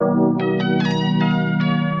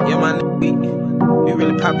Yeah, my nigga, we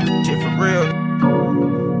really poppin' this shit for real.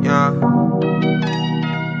 Yeah.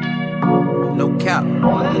 No cap,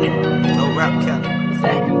 no rap cap.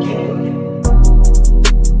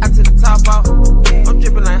 I took the top off, I'm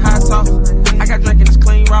drippin' like hot sauce. I got drinkin' this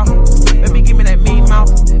clean raw. Baby, give me that mean mouth.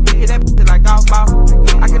 Hit that bitch like golf ball.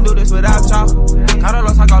 I can do this without y'all.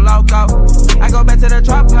 Carlos, I go loco. I go back to the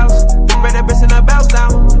trap house. Spread that bitch in the belt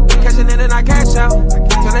down. Cashing in and I cash out.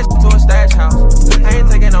 Turn that shit to a stash house. I ain't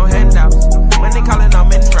taking no handouts. When they callin',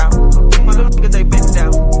 I'm in route. For them niggas, they been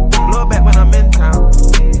down. Blow it back when I'm in town.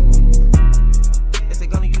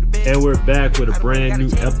 And we're back with a brand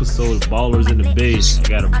new episode of Ballers in the Base. I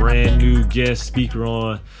got a brand new guest speaker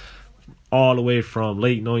on, all the way from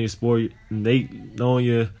Lake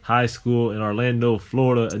Nonia High School in Orlando,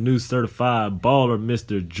 Florida. A new certified baller,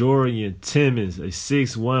 Mr. Jorian Timmons, a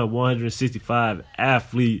 6'1", 165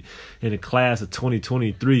 athlete in the class of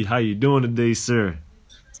 2023. How you doing today, sir?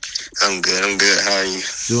 I'm good. How are you?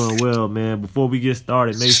 Doing well, man. Before we get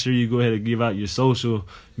started, make sure you go ahead and give out your social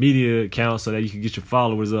media accounts so that you can get your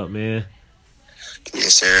followers up, man.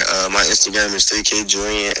 Yes, sir. My Instagram is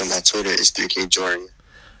 3KJorian and my Twitter is 3KJorian.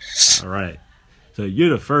 All right. So you're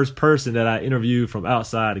the first person that I interviewed from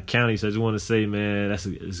outside the county, so I just want to say, man,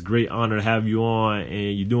 it's a great honor to have you on,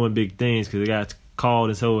 and you're doing big things because I got called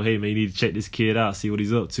and told, hey, man, you need to check this kid out, see what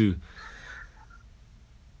he's up to.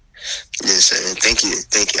 Yes, sir. Thank you.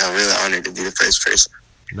 I'm really honored to be the first person.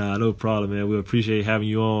 Nah, no problem, man. We appreciate having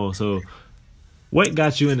you on. So what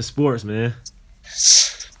got you into sports, man?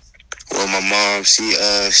 Well, my mom, she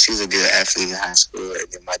was a good athlete in high school, and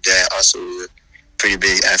then my dad also was a pretty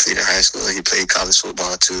big athlete in high school. He played college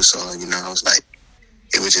football too, so I was like,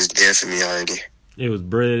 it was just there for me already. It was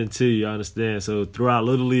bred into you, I understand. So throughout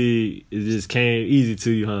Little League, it just came easy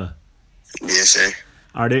to you, huh? Yes, sir.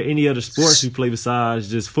 Are there any other sports you play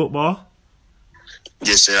besides just football?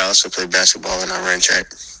 Yes, sir. I also play basketball and I run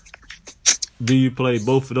track. Do you play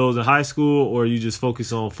both of those in high school, or you just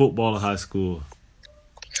focus on football in high school?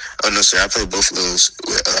 Oh, no, sir. I play both of those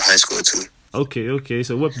with high school, too. Okay.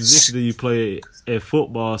 So what position do you play at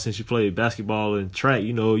football since you play basketball and track?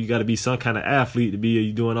 You know, you got to be some kind of athlete to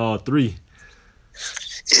be doing all three.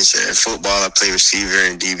 Yes, sir. In football, I play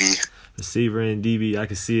receiver and DB. Receiver and DB, I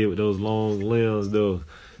can see it with those long limbs, though.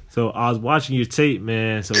 So I was watching your tape,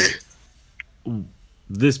 man. So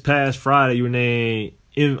this past Friday, you were named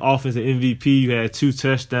offensive MVP. You had 2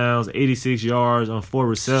 touchdowns, 86 yards on 4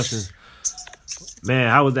 receptions.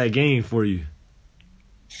 Man, how was that game for you?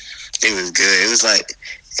 It was good. It was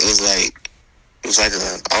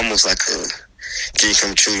almost like a dream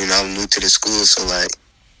come true. You know, I'm new to the school, so it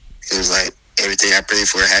was like everything I prayed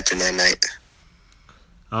for happened that night.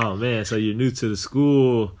 Oh man, so you're new to the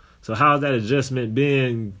school. So how's that adjustment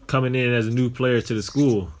been coming in as a new player to the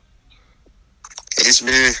school? It's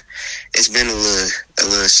been a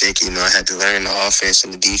little shaky. You know, I had to learn the offense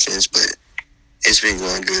and the defense, but it's been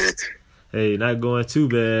going good. Hey, not going too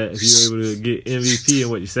bad if you're able to get MVP in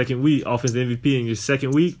your second week, offensive MVP in your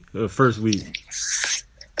second week or first week?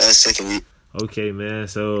 Second week. Okay, man.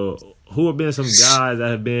 So who have been some guys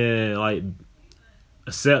that have been like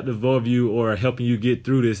acceptive of you or helping you get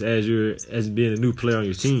through this as being a new player on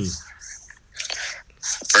your team?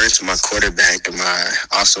 First, my quarterback and my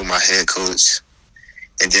head coach,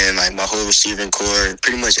 and then my whole receiving core.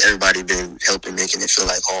 Pretty much everybody been helping, making it feel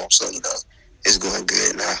like home. So it's going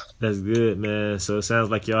good now. That's good, man. So it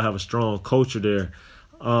sounds like y'all have a strong culture there.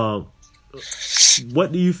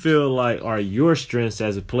 What do you feel like are your strengths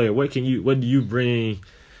as a player? What do you bring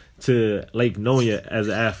to Lake Nonia as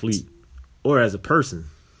an athlete or as a person?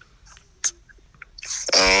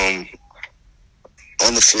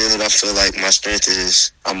 On the field, I feel like my strength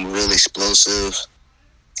is I'm real explosive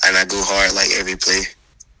and I go hard like every play.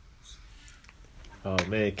 Oh,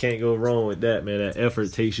 man, can't go wrong with that, man. That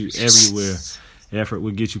effort takes you everywhere. Effort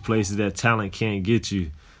will get you places that talent can't get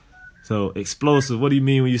you. So, explosive, what do you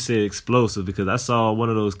mean when you say explosive? Because I saw one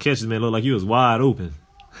of those catches, man, look like you was wide open.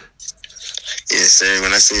 Yes, sir.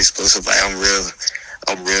 When I say explosive, I'm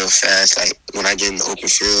real fast. When I get in the open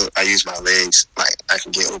field, I use my legs. I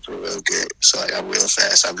can get open real good. So, I'm real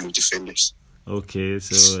fast. I beat defenders. Okay,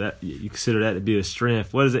 so that you consider that to be a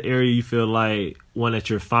strength. What is the area you feel like one that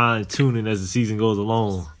you're fine-tuning as the season goes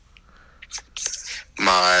along?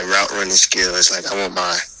 My route running skills. I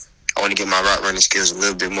want to get my route running skills a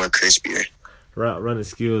little bit more crispier. Route running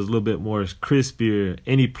skills a little bit more crispier.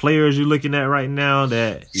 Any players you're looking at right now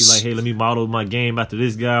that you're like, hey, let me model my game after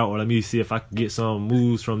this guy, or let me see if I can get some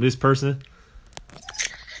moves from this person?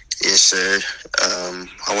 Yes, sir.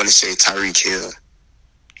 I want to say Tyreek Hill.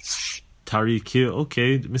 Tyreek Hill,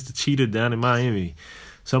 okay, Mr. Cheetah down in Miami.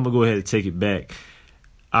 So I'm going to go ahead and take it back.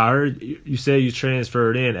 I heard you say you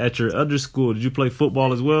transferred in at your other school. Did you play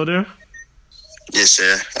football as well there? Yes,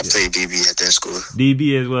 sir. I played DB at that school.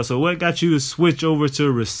 DB as well. So what got you to switch over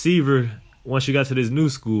to receiver once you got to this new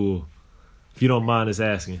school? If you don't mind us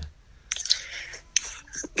asking.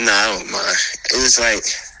 No, I don't mind. It was like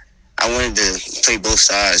I wanted to play both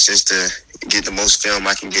sides just to get the most film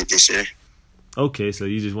I can get this year. Okay, so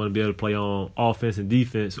you just want to be able to play on offense and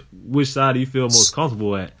defense. Which side do you feel most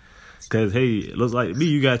comfortable at? Because, hey, it looks like to me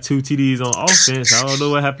you got 2 TDs on offense. I don't know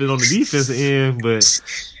what happened on the defensive end, but...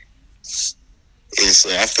 Yes,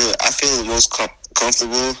 sir. I feel the most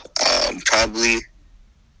comfortable. Probably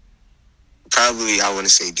I want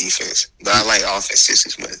to say defense, but I like offense just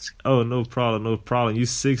as much. Oh, no problem. You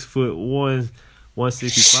 6'1",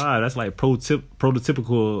 165. That's like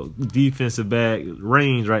prototypical defensive back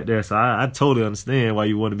range right there. So I totally understand why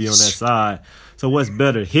you want to be on that side. So what's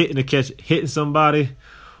better, hitting somebody,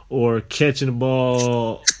 or catching the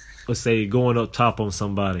ball, let's say going up top on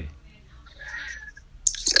somebody?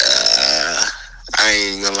 I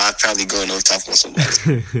ain't gonna lie, probably going on top on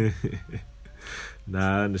somebody.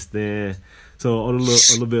 Nah, I understand. So on a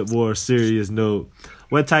little bit more serious note,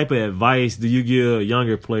 what type of advice do you give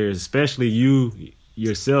younger players, especially you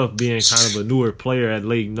yourself being kind of a newer player at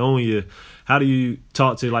Lake Nonia? How do you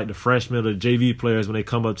talk to like the freshmen or JV players when they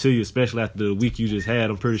come up to you, especially after the week you just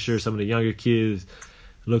had? I'm pretty sure some of the younger kids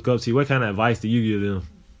look up to you. What kind of advice do you give them?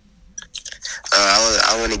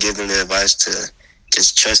 I want to give them the advice to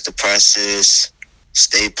just trust the process,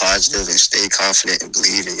 stay positive, and stay confident and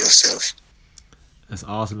believe in yourself. That's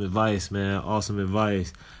awesome advice, man. Awesome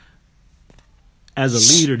advice. As a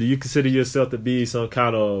leader, do you consider yourself to be some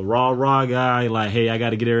kind of rah-rah guy? Like, hey, I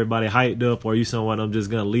got to get everybody hyped up, or are you someone I'm just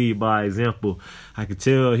going to lead by example? I can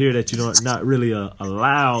tell here that you're not really a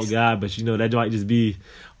loud guy, but, that might just be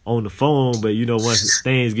on the phone. But, once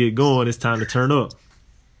things get going, it's time to turn up.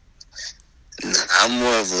 I'm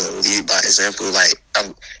more of a lead by example. Like,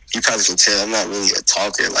 you probably can tell I'm not really a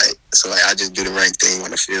talker. So I just do the right thing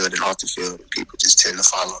on the field and off the field, and people just tend to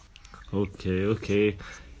follow. Okay.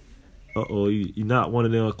 Uh-oh, you're not one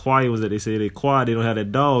of them quiet ones that they say they quiet. They don't have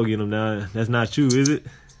that dog in them now. That's not you, is it?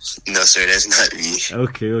 No, sir, that's not me.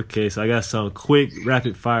 Okay. So I got some quick,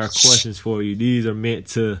 rapid-fire questions for you. These are meant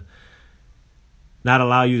to not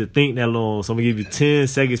allow you to think that long. So I'm going to give you 10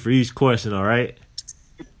 seconds for each question, all right?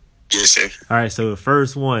 Yes, sir. All right, so the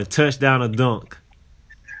first one, touchdown or dunk?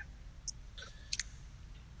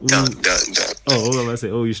 Dunk. Oh, hold on, let's say,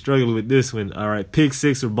 you're struggling with this one. All right, pick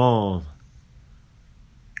six or bomb?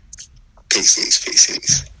 Pick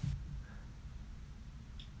six.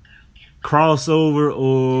 Crossover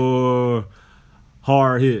or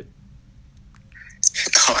hard hit?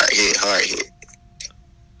 Hard hit.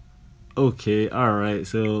 Okay, all right.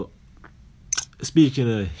 So, speaking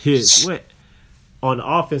of hits, what on the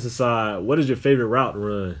offensive side, what is your favorite route to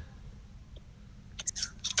run?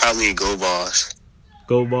 Probably go balls.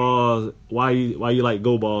 Go balls. Why you like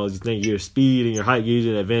go balls? You think your speed and your height gives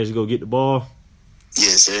you an advantage to go get the ball?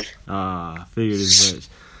 Yes, sir. I figured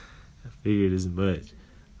as much.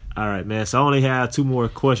 All right, man. So I only have 2 more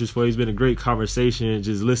questions for you. It's been a great conversation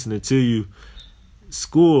just listening to you.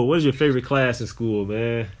 School. What is your favorite class in school,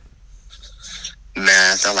 man?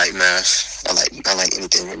 Math. I like math. I like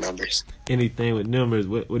anything with numbers. Anything with numbers.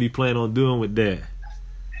 What do you plan on doing with that?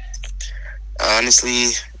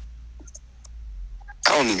 Honestly,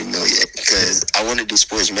 I don't even know yet because I want to do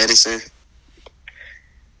sports medicine.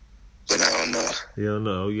 But I don't know. You don't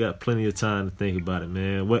know. You got plenty of time to think about it,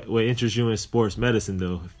 man. What interests you in sports medicine,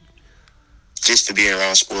 though? Just to be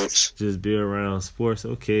around sports. Just be around sports.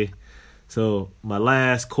 Okay. So my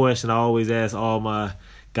last question, I always ask all my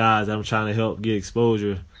guys that I'm trying to help get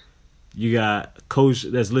exposure. You got a coach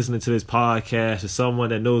that's listening to this podcast or someone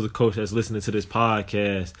that knows a coach that's listening to this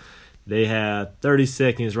podcast. They have 30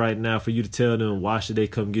 seconds right now for you to tell them why should they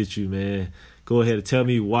come get you, man. Go ahead and tell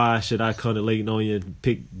me why should I come to Lake Nonia and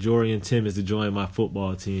pick Jorian Timmons to join my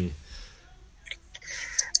football team.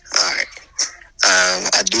 All right.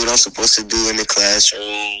 I do what I'm supposed to do in the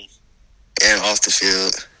classroom and off the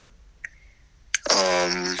field.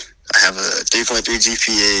 I have a 3.3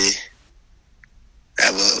 GPA. I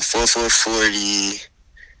have a 4.440.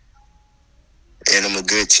 And I'm a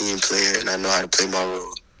good team player, and I know how to play my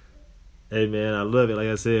role. Hey, man, I love it. Like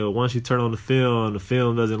I said, once you turn on the film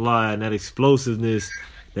doesn't lie. And that explosiveness,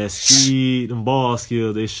 that speed and ball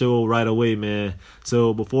skill, they show right away, man.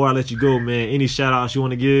 So before I let you go, man, any shout-outs you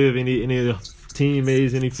want to give? Any of your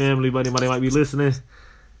teammates, any family, anybody might be listening?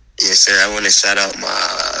 Yes, sir. I want to shout out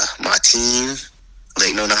my team,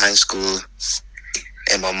 Lake Nonia High School,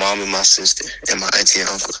 and my mom and my sister, and my auntie and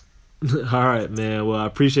uncle. All right, man. Well, I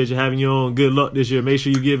appreciate you having you on. Good luck this year. Make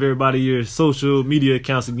sure you give everybody your social media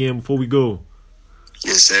accounts again before we go.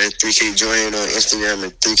 Yes, sir. 3K Jordan on Instagram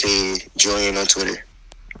and 3K Jordan on Twitter.